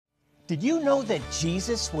Did you know that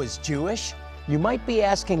Jesus was Jewish? You might be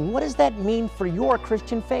asking, what does that mean for your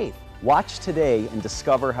Christian faith? Watch today and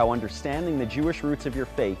discover how understanding the Jewish roots of your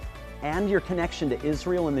faith and your connection to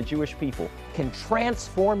Israel and the Jewish people Can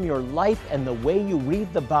transform your life and the way you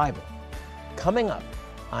read the Bible. Coming up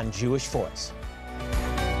on Jewish Voice.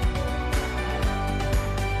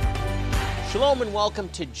 Shalom and welcome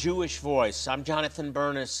to Jewish Voice. I'm Jonathan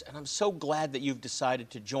Bernis, and I'm so glad that you've decided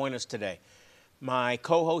to join us today. My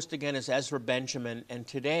co-host again is Ezra Benjamin, and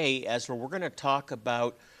today, Ezra, we're going to talk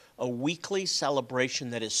about a weekly celebration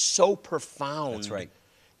that is so profound, That's right.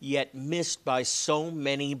 yet missed by so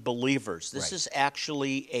many believers. This Right. is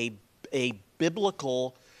actually a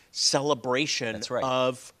biblical celebration That's right.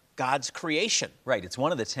 of God's creation. Right, it's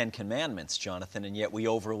one of the 10 Commandments, Jonathan, and yet we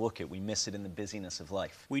overlook it. We miss it in the busyness of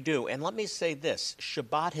life. We do. And let me say this,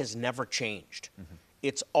 Shabbat has never changed.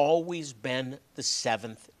 It's always been the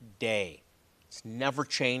seventh day. It's never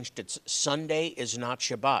changed. Sunday is not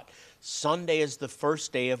Shabbat. Sunday is the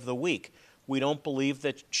first day of the week. We don't believe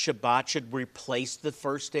that Shabbat should replace the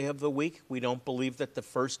first day of the week. We don't believe that the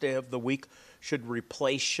first day of the week should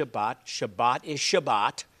replace Shabbat. Shabbat is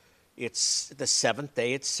Shabbat. It's the seventh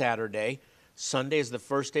day. It's Saturday. Sunday is the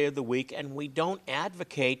first day of the week. And we don't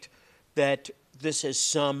advocate that this is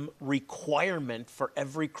some requirement for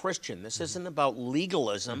every Christian. This isn't about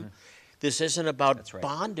legalism. This isn't about That's right.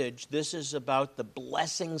 bondage. This is about the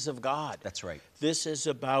blessings of God. That's right. This is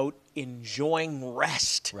about enjoying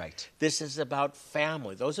rest. Right. This is about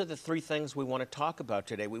family. Those are the three things we want to talk about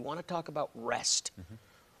today. We want to talk about rest.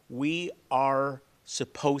 We are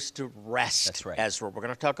supposed to rest, That's right. Ezra. We're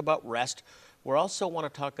going to talk about rest. We also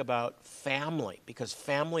want to talk about family, because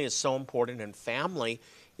family is so important, and family,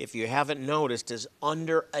 if you haven't noticed, is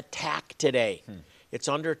under attack today. It's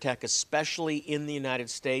under attack, especially in the United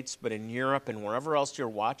States, but in Europe and wherever else you're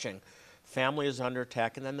watching, family is under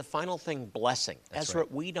attack. And then the final thing, blessing. That's Ezra,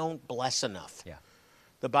 right. we don't bless enough. Yeah.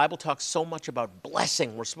 The Bible talks so much about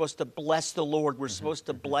blessing. We're supposed to bless the Lord. We're supposed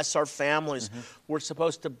to bless our families. We're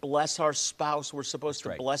supposed to bless our spouse. We're supposed That's to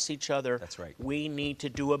right. bless each other. That's right. We need to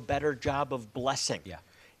do a better job of blessing. Yeah.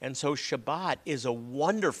 And so Shabbat is a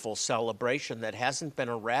wonderful celebration that hasn't been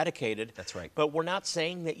eradicated. That's right. But we're not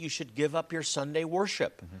saying that you should give up your Sunday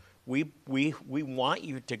worship. We want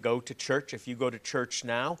you to go to church if you go to church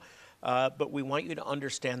now, but we want you to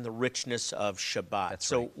understand the richness of Shabbat.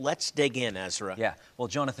 That's right. Let's dig in, Ezra. Yeah. Well,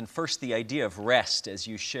 Jonathan, first the idea of rest, as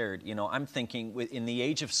you shared. You know, I'm thinking in the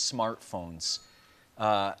age of smartphones,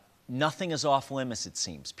 nothing is off limits, it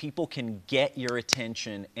seems. People can get your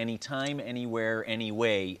attention anytime, anywhere,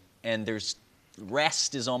 anyway, and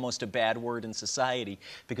rest is almost a bad word in society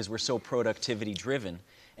because we're so productivity driven.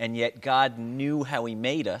 And yet God knew how He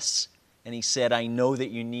made us, and He said, I know that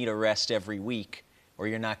you need a rest every week, or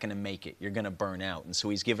you're not going to make it. You're going to burn out. And so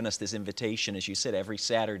He's given us this invitation, as you said, every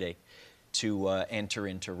Saturday to enter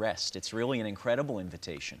into rest. It's really an incredible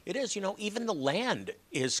invitation. It is. You know, even the land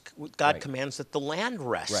is, God Right. commands that the land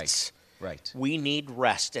rests. Right. We need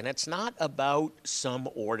rest. And it's not about some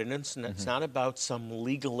ordinance, and it's not about some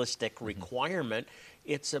legalistic requirement.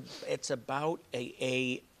 It's about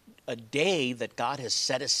a day that God has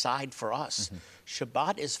set aside for us.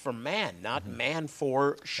 Shabbat is for man, not man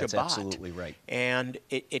for Shabbat. That's absolutely right. And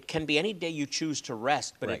it can be any day you choose to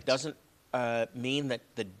rest, but Right. it doesn't mean that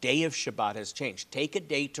the day of Shabbat has changed. Take a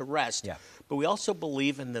day to rest. Yeah. But we also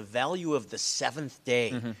believe in the value of the seventh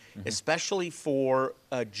day, especially for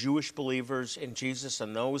Jewish believers in Jesus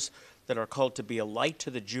and those that are called to be a light to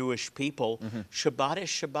the Jewish people. Shabbat is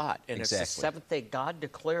Shabbat. And it's the Exactly. seventh day. God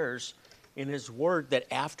declares in His Word that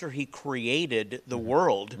after He created the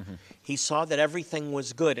world, He saw that everything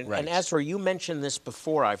was good. And, Right. and Ezra, you mentioned this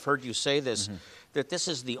before. I've heard you say this, that this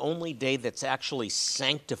is the only day that's actually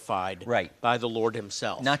sanctified Right. by the Lord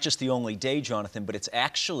Himself. Not just the only day, Jonathan, but it's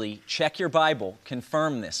actually, check your Bible,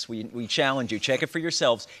 confirm this. We challenge you, check it for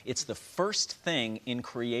yourselves. It's the first thing in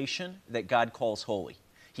creation that God calls holy.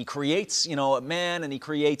 He creates, a man, and He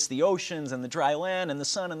creates the oceans and the dry land and the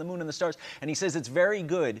sun and the moon and the stars, and He says it's very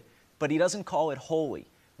good, but He doesn't call it holy.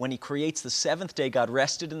 When He creates the seventh day, God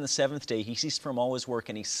rested in the seventh day. He ceased from all His work,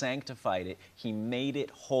 and He sanctified it. He made it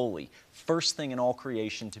holy. First thing in all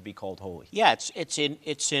creation to be called holy. Yeah, it's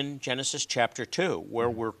in Genesis chapter 2, where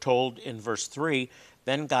we're told in verse 3,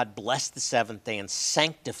 then God blessed the seventh day and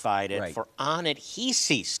sanctified it, Right. for on it He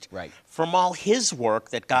ceased Right. from all His work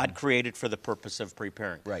that God created for the purpose of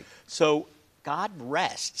preparing. Right. So God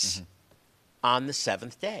rests on the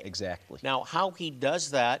seventh day. Exactly. Now, how He does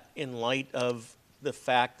that in light of the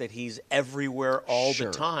fact that He's everywhere all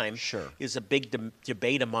Sure, the time sure. is a big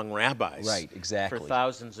debate among rabbis. Right, exactly. For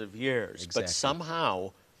thousands of years. Exactly. But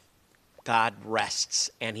somehow, God rests,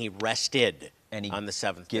 and he rested And he on the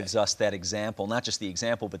seventh gives day. us that example, not just the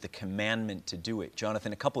example, but the commandment to do it.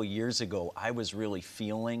 Jonathan, a couple of years ago, I was really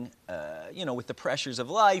feeling, with the pressures of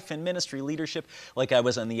life and ministry leadership, like I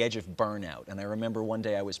was on the edge of burnout. And I remember one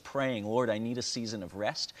day I was praying, Lord, I need a season of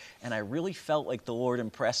rest. And I really felt like the Lord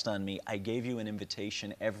impressed on me, I gave you an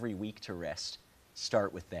invitation every week to rest.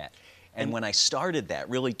 Start with that. And when I started that,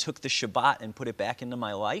 really took the Shabbat and put it back into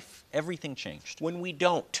my life, everything changed. When we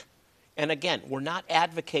don't, and again, we're not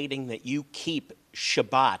advocating that you keep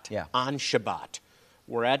Shabbat on Shabbat.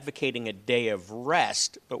 We're advocating a day of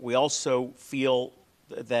rest, but we also feel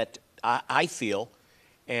that, I feel,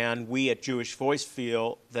 and we at Jewish Voice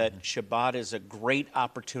feel that Shabbat is a great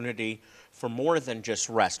opportunity for more than just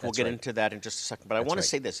rest. We'll get into that in just a second. But I want to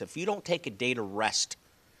say this. If you don't take a day to rest,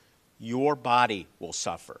 your body will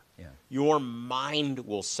suffer. Yeah. Your mind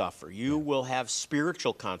will suffer. You will have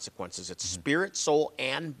spiritual consequences. It's spirit, soul,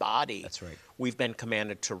 and body. That's right. We've been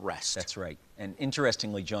commanded to rest. That's right. And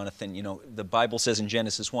interestingly, Jonathan, the Bible says in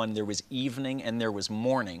Genesis 1, there was evening and there was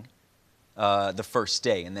morning the first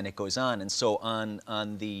day, and then it goes on. And so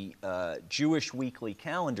on the Jewish weekly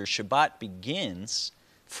calendar, Shabbat begins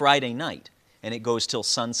Friday night, and it goes till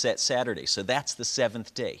sunset Saturday. So that's the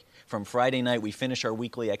seventh day. From Friday night, we finish our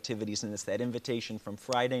weekly activities, and it's that invitation from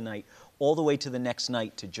Friday night all the way to the next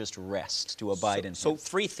night to just rest, to abide in Him. So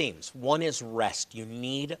three themes. One is rest. You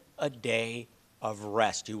need a day of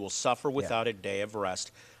rest. You will suffer without a day of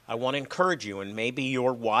rest. I want to encourage you, and maybe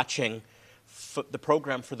you're watching the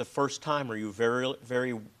program for the first time, or you very,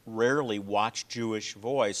 very rarely watch Jewish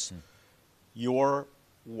Voice. You're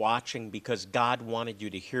watching because God wanted you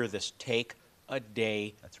to hear this. Take a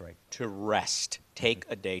day to rest. Take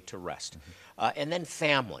a day to rest. And then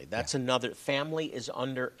family. That's another. Family is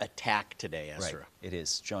under attack today, Ezra. Right. It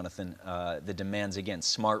is, Jonathan. The demands, again,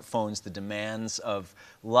 smartphones, the demands of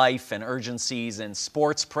life and urgencies and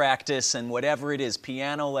sports practice and whatever it is,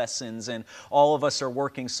 piano lessons, and all of us are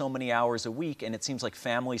working so many hours a week, and it seems like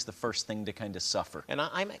family's the first thing to kind of suffer. And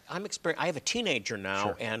I have a teenager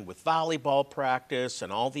now, and with volleyball practice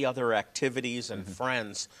and all the other activities and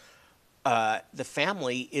friends, the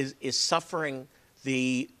family is suffering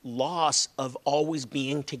the loss of always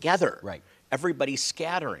being together. Right. Everybody's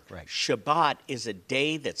scattering. Right. Shabbat is a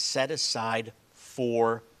day that's set aside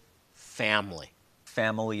for family.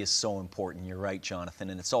 Family is so important, you're right,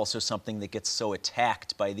 Jonathan, and it's also something that gets so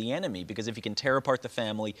attacked by the enemy, because if he can tear apart the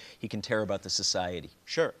family, he can tear apart the society.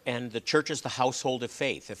 Sure, and the church is the household of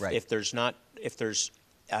faith. If there's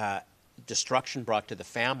destruction brought to the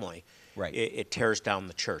family, it tears down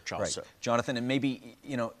the church also. Right. Jonathan, and maybe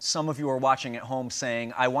some of you are watching at home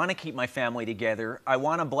saying, I want to keep my family together. I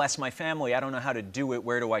want to bless my family. I don't know how to do it.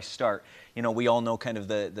 Where do I start? We all know kind of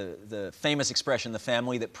the famous expression, the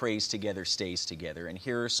family that prays together stays together. And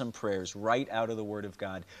here are some prayers right out of the Word of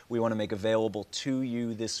God we want to make available to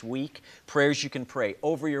you this week. Prayers you can pray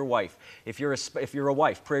over your wife. If you're a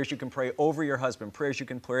wife, prayers you can pray over your husband. Prayers you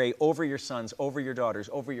can pray over your sons, over your daughters,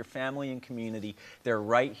 over your family and community. They're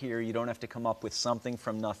right here. You don't have to come up with something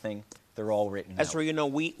from nothing. They're all written out. Ezra,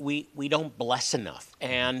 we don't bless enough.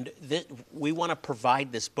 And we want to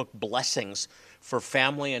provide this book, Blessings, for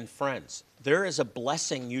family and friends. There is a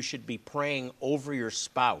blessing you should be praying over your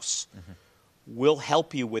spouse. We'll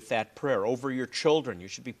help you with that prayer. Over your children. You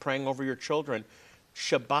should be praying over your children.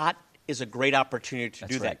 Shabbat is a great opportunity to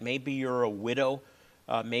do that. Maybe you're a widow.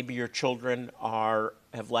 Maybe your children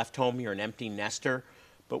have left home. You're an empty nester.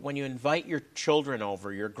 But when you invite your children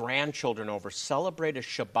over, your grandchildren over, celebrate a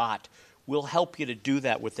Shabbat. We'll help you to do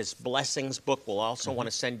that with this Blessings book. We'll also want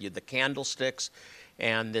to send you the candlesticks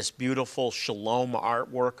and this beautiful Shalom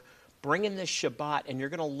artwork. Bring in this Shabbat, and you're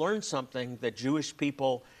going to learn something that Jewish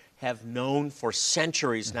people have known for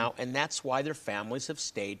centuries now, and that's why their families have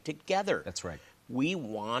stayed together. That's right. We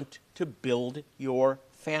want to build your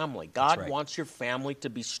family. God wants your family to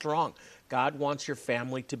be strong. God wants your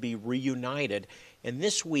family to be reunited. And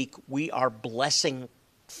this week, we are blessing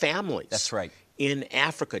families. That's right. In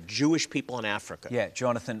Africa, Jewish people in Africa. Yeah,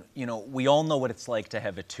 Jonathan, we all know what it's like to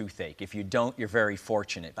have a toothache. If you don't, you're very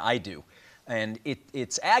fortunate. I do. And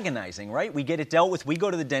it's agonizing, right? We get it dealt with. We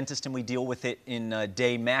go to the dentist and we deal with it in a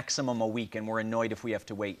day, maximum a week, and we're annoyed if we have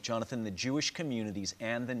to wait. Jonathan, the Jewish communities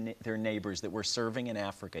and their neighbors that we're serving in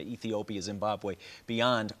Africa, Ethiopia, Zimbabwe,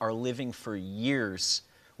 beyond, are living for years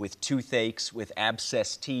with toothaches, with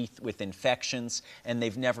abscessed teeth, with infections, and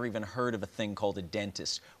they've never even heard of a thing called a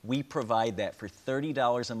dentist. We provide that for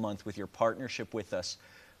 $30 a month with your partnership with us.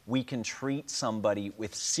 We can treat somebody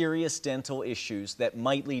with serious dental issues that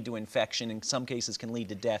might lead to infection, in some cases can lead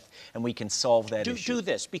to death, and we can solve that issue. Do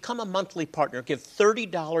this. Become a monthly partner. Give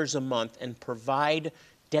 $30 a month and provide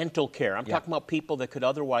dental care. I'm talking about people that could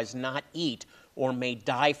otherwise not eat or may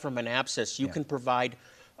die from an abscess. You can provide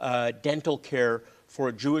dental care for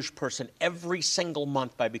a Jewish person every single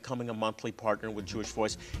month by becoming a monthly partner with Jewish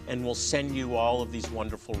Voice, and we'll send you all of these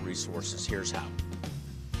wonderful resources. Here's how.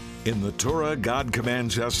 In the Torah, God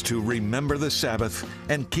commands us to remember the Sabbath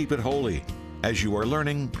and keep it holy. As you are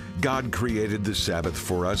learning, God created the Sabbath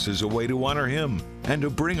for us as a way to honor Him and to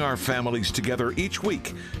bring our families together each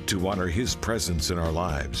week to honor His presence in our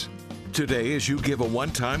lives. Today, as you give a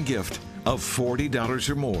one-time gift of $40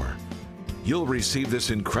 or more, you'll receive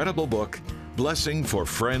this incredible book, Blessing for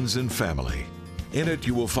Friends and Family. In it,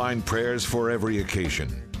 you will find prayers for every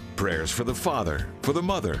occasion, prayers for the father, for the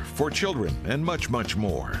mother, for children, and much, much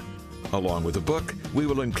more. Along with the book, we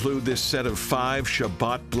will include this set of 5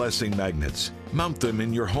 Shabbat blessing magnets. Mount them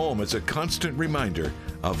in your home as a constant reminder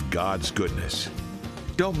of God's goodness.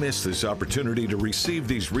 Don't miss this opportunity to receive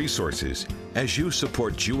these resources as you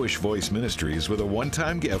support Jewish Voice Ministries with a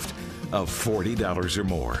one-time gift of $40 or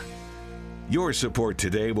more. Your support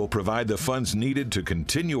today will provide the funds needed to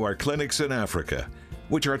continue our clinics in Africa,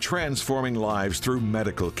 which are transforming lives through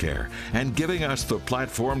medical care and giving us the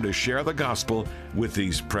platform to share the gospel with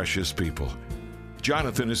these precious people.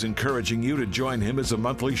 Jonathan is encouraging you to join him as a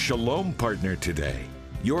monthly Shalom partner today.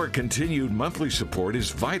 Your continued monthly support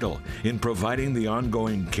is vital in providing the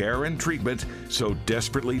ongoing care and treatment so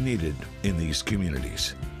desperately needed in these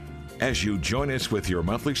communities. As you join us with your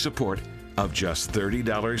monthly support of just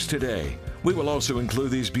 $30 today, we will also include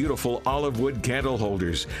these beautiful olive wood candle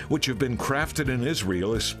holders, which have been crafted in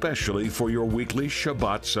Israel especially for your weekly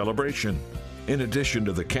Shabbat celebration. In addition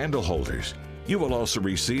to the candle holders, you will also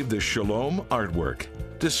receive the Shalom artwork.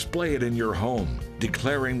 Display it in your home,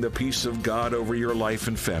 declaring the peace of God over your life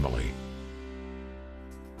and family.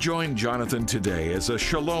 Join Jonathan today as a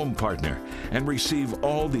Shalom partner and receive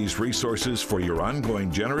all these resources for your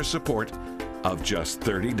ongoing generous support of just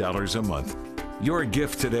 $30 a month. Your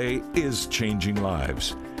gift today is changing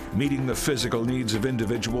lives, meeting the physical needs of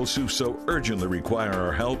individuals who so urgently require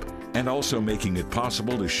our help, and also making it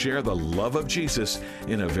possible to share the love of Jesus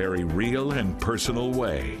in a very real and personal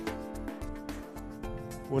way.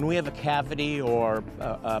 When we have a cavity or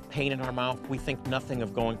a pain in our mouth, we think nothing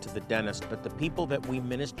of going to the dentist, but the people that we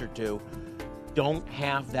minister to don't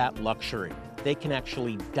have that luxury. They can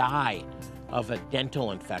actually die of a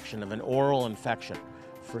dental infection, of an oral infection.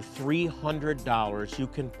 For $300, you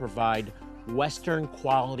can provide Western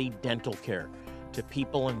quality dental care to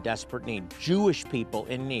people in desperate need, Jewish people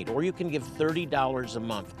in need, or you can give $30 a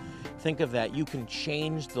month. Think of that. You can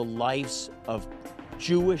change the lives of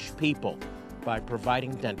Jewish people by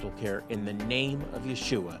providing dental care in the name of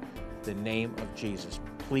Yeshua, the name of Jesus.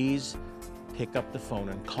 Please pick up the phone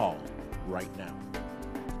and call right now.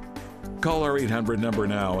 Call our 800 number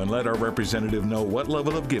now and let our representative know what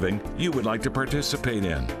level of giving you would like to participate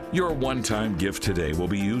in. Your one-time gift today will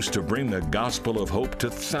be used to bring the gospel of hope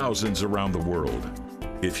to thousands around the world.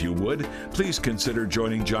 If you would, please consider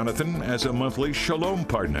joining Jonathan as a monthly Shalom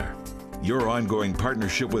partner. Your ongoing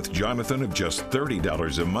partnership with Jonathan of just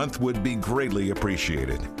 $30 a month would be greatly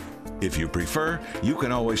appreciated. If you prefer, you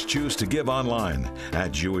can always choose to give online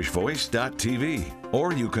at jewishvoice.tv,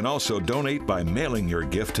 or you can also donate by mailing your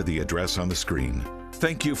gift to the address on the screen.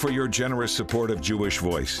 Thank you for your generous support of Jewish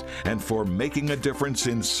Voice and for making a difference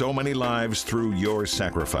in so many lives through your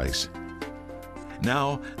sacrifice.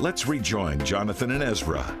 Now, let's rejoin Jonathan and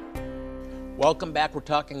Ezra. Welcome back. We're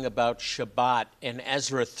talking about Shabbat and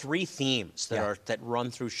Ezra. 3 themes that run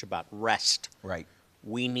through Shabbat. Rest. Right.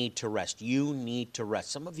 We need to rest. You need to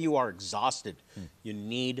rest. Some of you are exhausted. You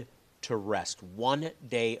need to rest. 1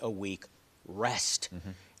 day a week, rest.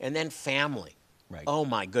 And then family. Right. Oh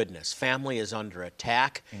my goodness, family is under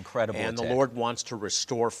attack. Incredible And attack. the Lord wants to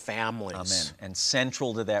restore families. Amen. And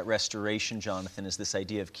central to that restoration, Jonathan, is this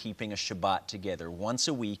idea of keeping a Shabbat together. Once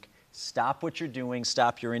a week, stop what you're doing,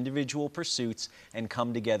 stop your individual pursuits, and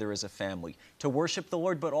come together as a family to worship the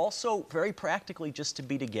Lord, but also very practically just to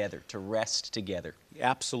be together, to rest together.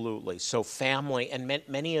 Absolutely. So family, and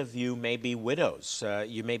many of you may be widows.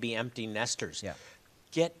 You may be empty nesters. Yeah.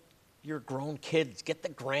 Get your grown kids, get the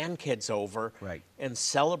grandkids over, Right. and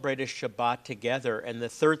celebrate a Shabbat together. And the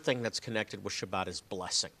third thing that's connected with Shabbat is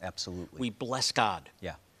blessing. Absolutely. We bless God.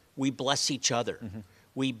 Yeah. We bless each other.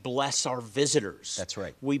 We bless our visitors. That's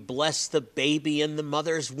right. We bless the baby in the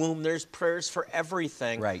mother's womb. There's prayers for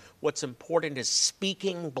everything. Right. What's important is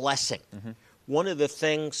speaking blessing. one of the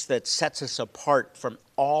things that sets us apart from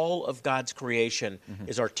all of God's creation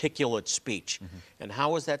is articulate speech. And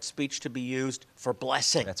how is that speech to be used? For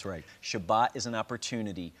blessing. That's right. Shabbat is an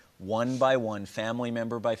opportunity, one by one, family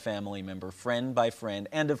member by family member, friend by friend,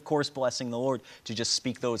 and of course blessing the Lord, to just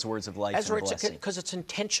speak those words of life Ezra, and blessing. because it's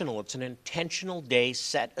intentional. It's an intentional day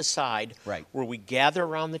set aside Right. where we gather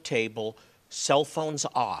around the table, cell phones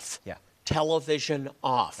off, Yeah. television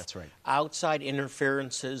off, That's right. outside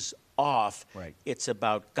interferences off. Right. It's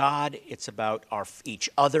about God. It's about each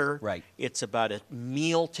other. Right. It's about a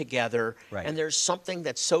meal together. Right. And there's something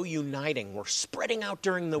that's so uniting. We're spreading out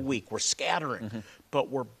during the week. We're scattering. But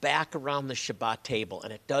we're back around the Shabbat table,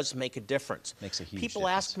 and it does make a difference. Makes a huge People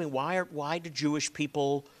difference. ask me, why do Jewish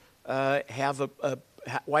people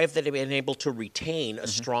why have they been able to retain a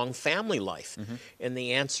strong family life? And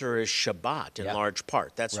the answer is Shabbat in Yeah. large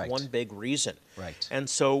part. That's Right. one big reason. Right. And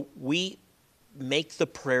so we make the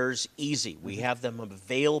prayers easy. We have them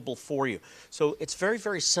available for you. So it's very,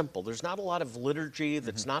 very simple. There's not a lot of liturgy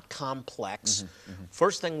that's not complex.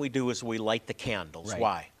 First thing we do is we light the candles. Right.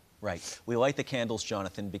 Why? Right. We light the candles,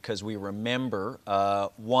 Jonathan, because we remember,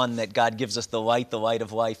 one, that God gives us the light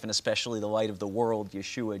of life, and especially the light of the world,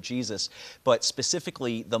 Yeshua, Jesus. But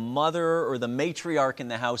specifically, the mother or the matriarch in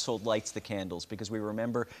the household lights the candles, because we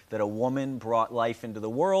remember that a woman brought life into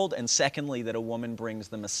the world, and secondly, that a woman brings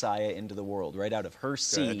the Messiah into the world. Right out of her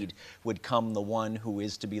seed would come the one who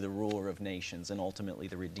is to be the ruler of nations and ultimately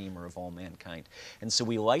the Redeemer of all mankind. And so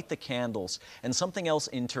we light the candles, and something else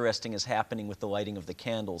interesting is happening with the lighting of the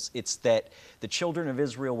candles. It's that the children of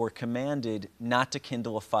Israel were commanded not to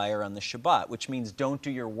kindle a fire on the Shabbat, which means don't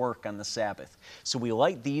do your work on the Sabbath. So we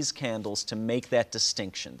light these candles to make that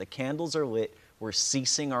distinction. The candles are lit. We're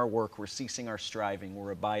ceasing our work. We're ceasing our striving. We're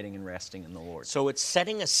abiding and resting in the Lord. So it's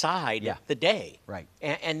setting aside Yeah. the day. Right.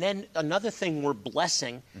 And then another thing we're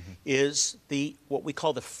blessing is what we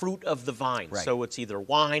call the fruit of the vine. Right. So it's either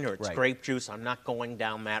wine or it's Right. grape juice. I'm not going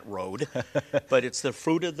down that road. But it's the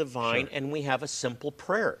fruit of the vine, Sure. and we have a simple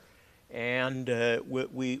prayer. And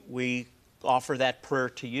we offer that prayer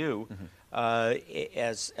to you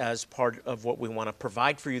as part of what we want to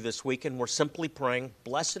provide for you this week. And we're simply praying,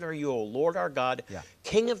 blessed are you, O Lord our God, Yeah.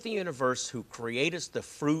 King of the universe, who createst the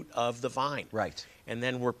fruit of the vine. Right. And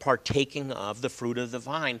then we're partaking of the fruit of the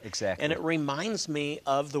vine. Exactly. And it reminds me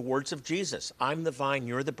of the words of Jesus. I'm the vine,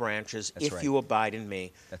 you're the branches. That's If right. you abide in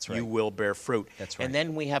me, That's you right. will bear fruit. That's right. And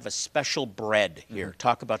then we have a special bread here.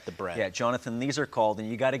 Talk about the bread. Yeah, Jonathan, these are called, and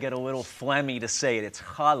you got to get a little phlegmy to say it. It's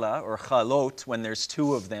challah or chalot when there's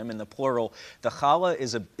two of them in the plural. The challah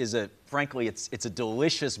is a frankly, it's a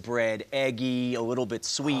delicious bread, eggy, a little bit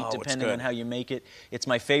sweet, Oh, it's depending good. on how you make it. It's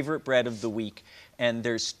my favorite bread of the week. And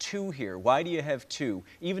there's two here. Why do you have two?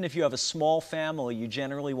 Even if you have a small family, you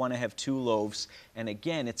generally want to have two loaves. And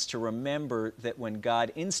again, it's to remember that when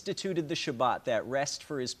God instituted the Shabbat, that rest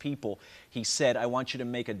for his people, he said, I want you to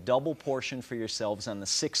make a double portion for yourselves on the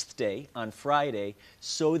sixth day, on Friday,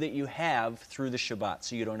 so that you have through the Shabbat,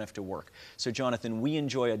 so you don't have to work. So Jonathan, we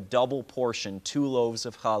enjoy a double portion, 2 loaves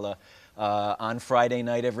of challah, on Friday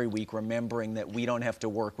night every week, remembering that we don't have to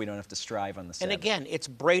work, we don't have to strive on the Sabbath. And again, it's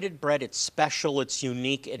braided bread. It's special. It's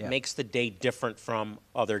unique. It Yeah. makes the day different from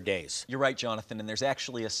other days. You're right, Jonathan, and there's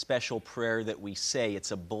actually a special prayer that we say.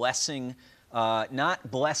 It's a blessing,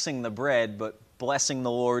 not blessing the bread, but blessing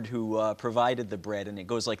the Lord who provided the bread. And it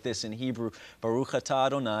goes like this in Hebrew, Baruch atah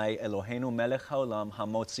Adonai Eloheinu melech haolam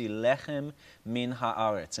hamotzi lechem min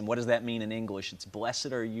haaretz. And what does that mean in English? It's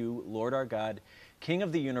blessed are you, Lord our God, King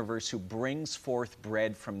of the universe, who brings forth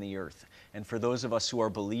bread from the earth. And for those of us who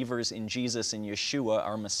are believers in Jesus and Yeshua,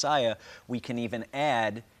 our Messiah, we can even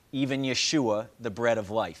add even Yeshua, the bread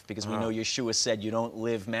of life, because we know Yeshua said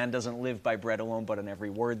man doesn't live by bread alone, but on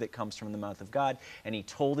every word that comes from the mouth of God. And he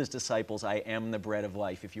told his disciples, I am the bread of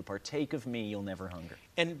life. If you partake of me, you'll never hunger.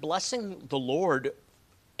 And blessing the Lord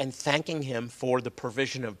and thanking him for the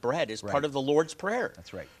provision of bread is part Right. of the Lord's Prayer.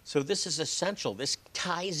 That's right. So this is essential. This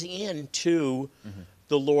ties into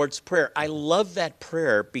the Lord's Prayer. I love that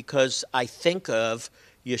prayer because I think of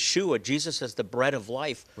Yeshua, Jesus, as the bread of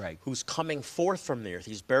life, Right. who's coming forth from the earth.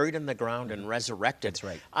 He's buried in the ground and resurrected. That's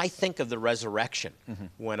right. I think of the resurrection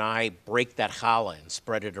when I break that challah and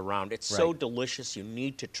spread it around. It's so Right. delicious. You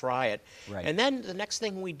need to try it. Right. And then the next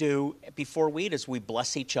thing we do before we eat is we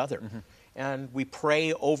bless each other. And we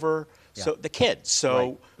pray over the kids. So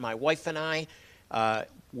Right. my wife and I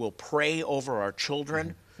will pray over our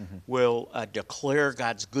children. Will declare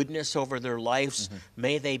God's goodness over their lives.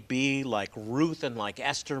 May they be like Ruth and like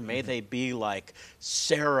Esther. May they be like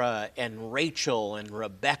Sarah and Rachel and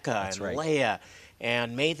Rebecca That's and right. Leah.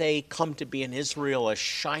 And may they come to be in Israel a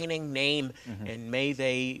shining name. And may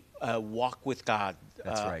they walk with God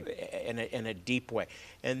That's right. in a deep way.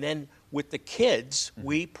 And then with the kids,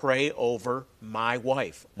 we pray over my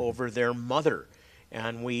wife, over their mother.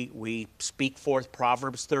 And we speak forth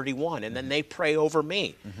Proverbs 31, and then they pray over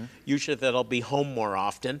me. Usually that'll be home more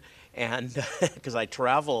often, and because I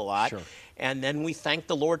travel a lot. Sure. And then we thank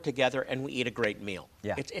the Lord together, and we eat a great meal.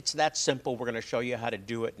 Yeah. It's that simple. We're going to show you how to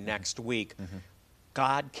do it next week.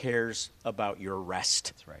 God cares about your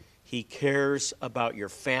rest. That's right. He cares about your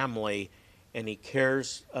family, and He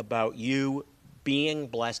cares about you being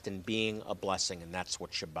blessed and being a blessing, and that's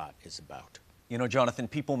what Shabbat is about. You know, Jonathan,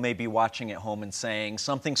 people may be watching at home and saying,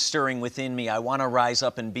 something's stirring within me. I want to rise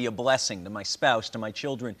up and be a blessing to my spouse, to my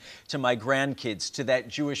children, to my grandkids, to that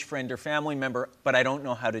Jewish friend or family member, but I don't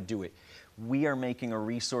know how to do it. We are making a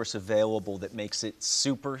resource available that makes it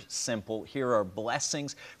super simple. Here are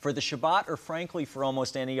blessings for the Shabbat, or frankly, for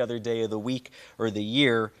almost any other day of the week or the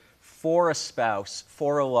year, for a spouse,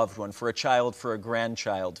 for a loved one, for a child, for a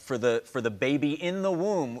grandchild, for the baby in the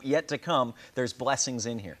womb yet to come. There's blessings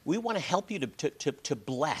in here. We want to help you to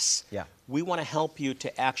bless. Yeah. We want to help you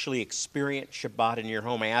to actually experience Shabbat in your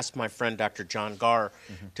home. I asked my friend Dr. John Garr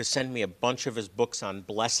to send me a bunch of his books on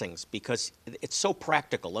blessings because it's so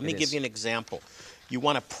practical. Let me give you an example. You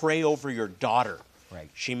want to pray over your daughter. Right.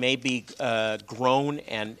 She may be grown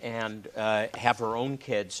and have her own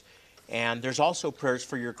kids. And there's also prayers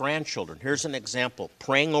for your grandchildren. Here's an example.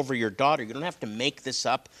 Praying over your daughter. You don't have to make this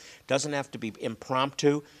up. It doesn't have to be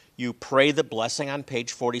impromptu. You pray the blessing on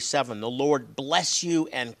page 47. The Lord bless you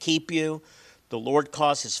and keep you. The Lord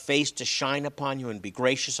cause His face to shine upon you and be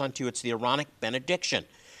gracious unto you. It's the Aaronic benediction.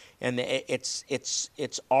 And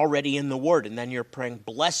it's already in the Word. And then you're praying,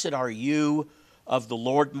 blessed are you of the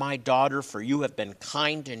Lord, my daughter, for you have been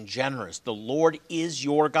kind and generous. The Lord is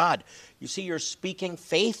your God. You see, you're speaking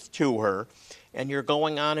faith to her, and you're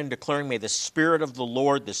going on and declaring, may the Spirit of the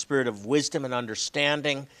Lord, the Spirit of wisdom and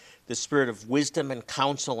understanding, the Spirit of wisdom and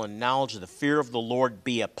counsel and knowledge, the fear of the Lord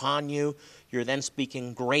be upon you. You're then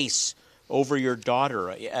speaking grace over your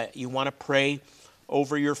daughter. You want to pray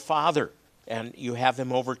over your father, and you have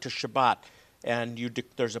him over to Shabbat. And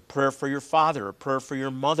there's a prayer for your father, a prayer for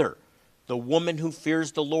your mother. The woman who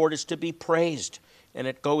fears the Lord is to be praised. And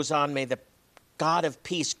it goes on, may the God of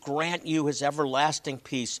peace grant you His everlasting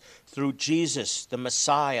peace through Jesus, the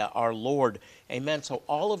Messiah, our Lord. Amen. So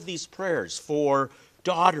all of these prayers for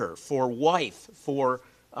daughter, for wife, for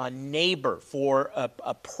a neighbor, for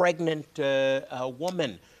a pregnant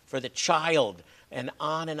woman, for the child, and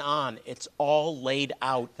on, it's all laid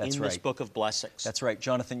out in this book of blessings. That's right.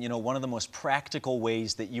 Jonathan, you know, one of the most practical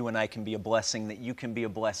ways that you and I can be a blessing, that you can be a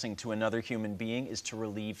blessing to another human being, is to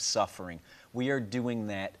relieve suffering. We are doing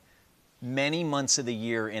that many months of the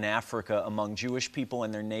year in Africa among Jewish people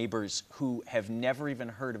and their neighbors who have never even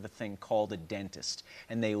heard of a thing called a dentist.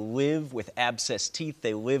 And they live with abscessed teeth,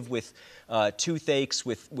 they live with toothaches,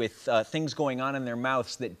 with things going on in their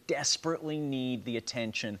mouths that desperately need the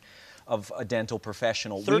attention of a dental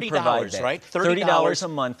professional. $30, we provide that. Right? $30 a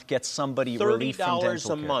month gets somebody relief from dental care.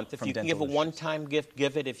 $30 a month. If you can give a one-time gift,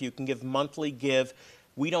 give it. If you can give monthly, give.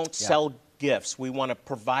 We don't sell gifts. We want to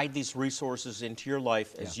provide these resources into your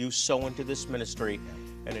life as you sow into this ministry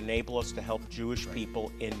and enable us to help Jewish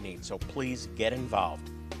people in need. So please get involved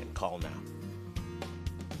and call now.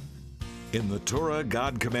 In the Torah,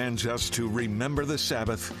 God commands us to remember the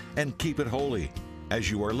Sabbath and keep it holy. As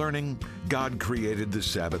you are learning, God created the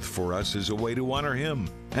Sabbath for us as a way to honor Him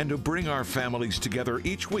and to bring our families together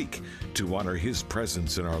each week to honor His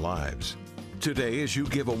presence in our lives. Today, as you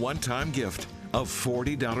give a one-time gift of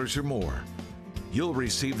 $40 or more, you'll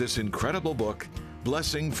receive this incredible book,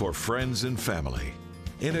 Blessing for Friends and Family.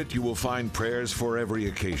 In it, you will find prayers for every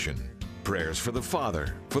occasion, prayers for the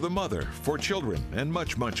father, for the mother, for children, and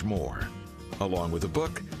much, much more. Along with the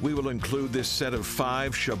book, we will include this set of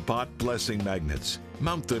 5 Shabbat blessing magnets.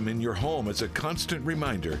 Mount them in your home as a constant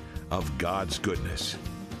reminder of God's goodness.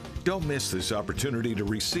 Don't miss this opportunity to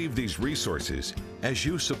receive these resources as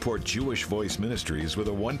you support Jewish Voice Ministries with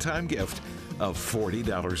a one-time gift of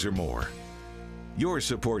 $40 or more. Your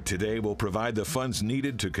support today will provide the funds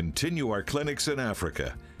needed to continue our clinics in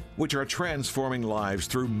Africa, which are transforming lives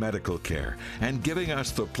through medical care and giving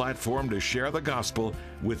us the platform to share the gospel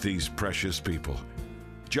with these precious people.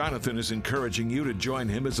 Jonathan is encouraging you to join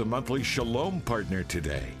him as a monthly Shalom partner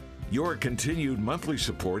today. Your continued monthly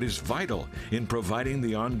support is vital in providing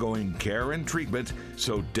the ongoing care and treatment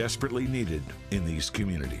so desperately needed in these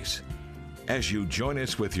communities. As you join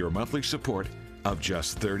us with your monthly support of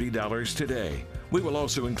just $30 today, we will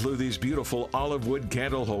also include these beautiful olive wood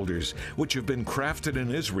candle holders, which have been crafted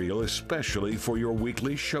in Israel especially for your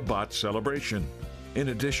weekly Shabbat celebration. In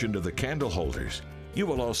addition to the candle holders, You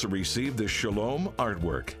will also receive the Shalom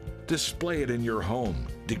artwork. Display it in your home,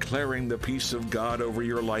 declaring the peace of God over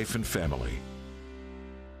your life and family.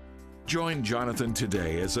 Join Jonathan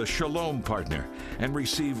today as a Shalom partner and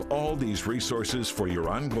receive all these resources for your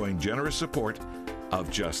ongoing generous support of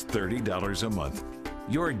just $30 a month.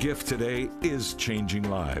 Your gift today is changing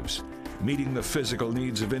lives, meeting the physical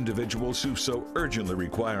needs of individuals who so urgently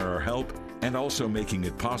require our help, and also making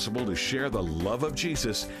it possible to share the love of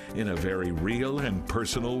Jesus in a very real and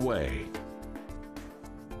personal way.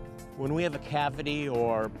 When we have a cavity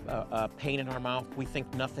or a pain in our mouth, we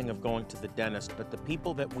think nothing of going to the dentist, but the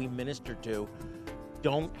people that we minister to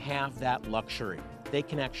don't have that luxury. They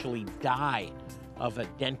can actually die of a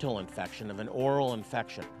dental infection, of an oral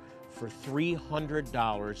infection. For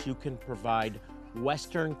 $300, you can provide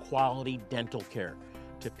Western quality dental care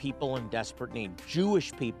to people in desperate need,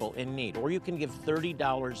 Jewish people in need, or you can give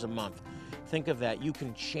 $30 a month. Think of that. You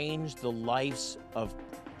can change the lives of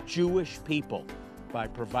Jewish people by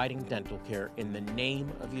providing dental care in the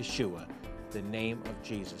name of Yeshua, the name of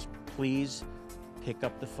Jesus. Please pick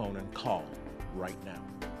up the phone and call right now.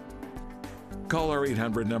 Call our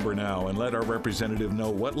 800 number now and let our representative know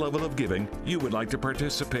what level of giving you would like to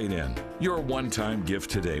participate in. Your one-time gift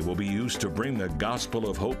today will be used to bring the gospel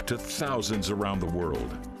of hope to thousands around the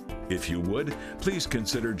world. If you would, please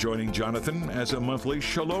consider joining Jonathan as a monthly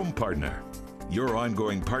Shalom partner. Your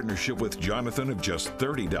ongoing partnership with Jonathan of just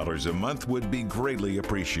 $30 a month would be greatly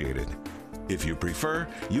appreciated. If you prefer,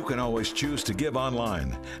 you can always choose to give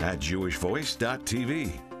online at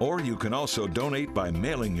jewishvoice.tv, or you can also donate by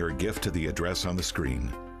mailing your gift to the address on the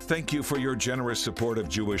screen. Thank you for your generous support of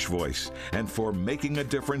Jewish Voice and for making a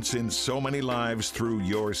difference in so many lives through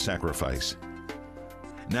your sacrifice.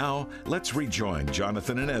 Now, let's rejoin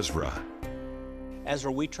Jonathan and Ezra.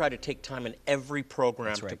 Ezra, we try to take time in every program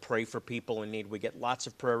That's right. to pray for people in need. We get lots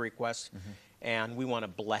of prayer requests, and we want to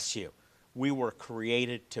bless you. We were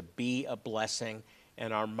created to be a blessing,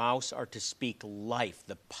 and our mouths are to speak life.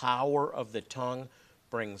 The power of the tongue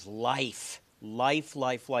brings life. Life,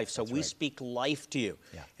 life, life. So we speak life to you.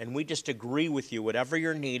 Yeah. And we just agree with you. Whatever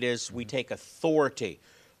your need is, we take authority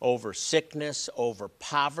over sickness, over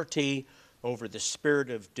poverty, over the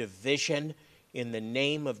spirit of division in the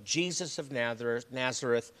name of Jesus of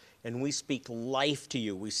Nazareth, and we speak life to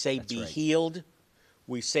you. We say, be healed.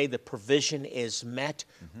 We say the provision is met.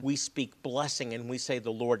 We speak blessing, and we say, the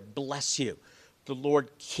Lord bless you. The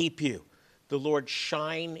Lord keep you. The Lord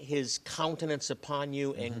shine his countenance upon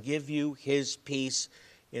you and give you his peace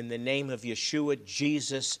in the name of Yeshua,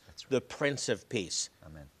 Jesus, the Prince of Peace.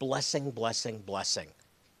 Amen. Blessing, blessing, blessing.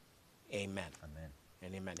 Amen. Amen.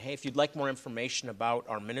 And amen. Hey, if you'd like more information about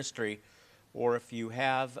our ministry, or if you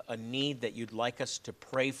have a need that you'd like us to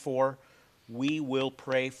pray for, we will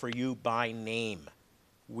pray for you by name.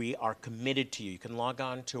 We are committed to you. You can log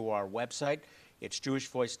on to our website. It's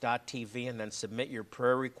jewishvoice.tv, and then submit your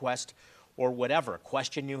prayer request or whatever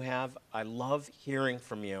question you have. I love hearing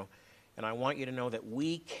from you, and I want you to know that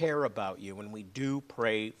we care about you and we do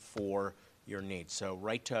pray for your needs. So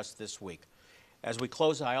write to us this week. As we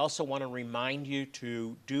close, I also want to remind you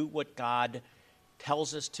to do what God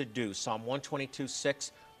tells us to do. Psalm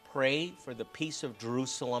 122:6, pray for the peace of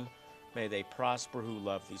Jerusalem. May they prosper who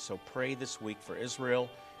love thee. So pray this week for Israel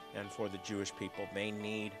and for the Jewish people. They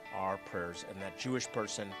need our prayers, and that Jewish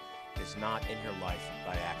person is not in your life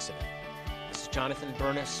by accident. This is Jonathan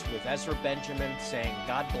Bernis with Ezra Benjamin saying,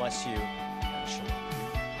 God bless you and shalom.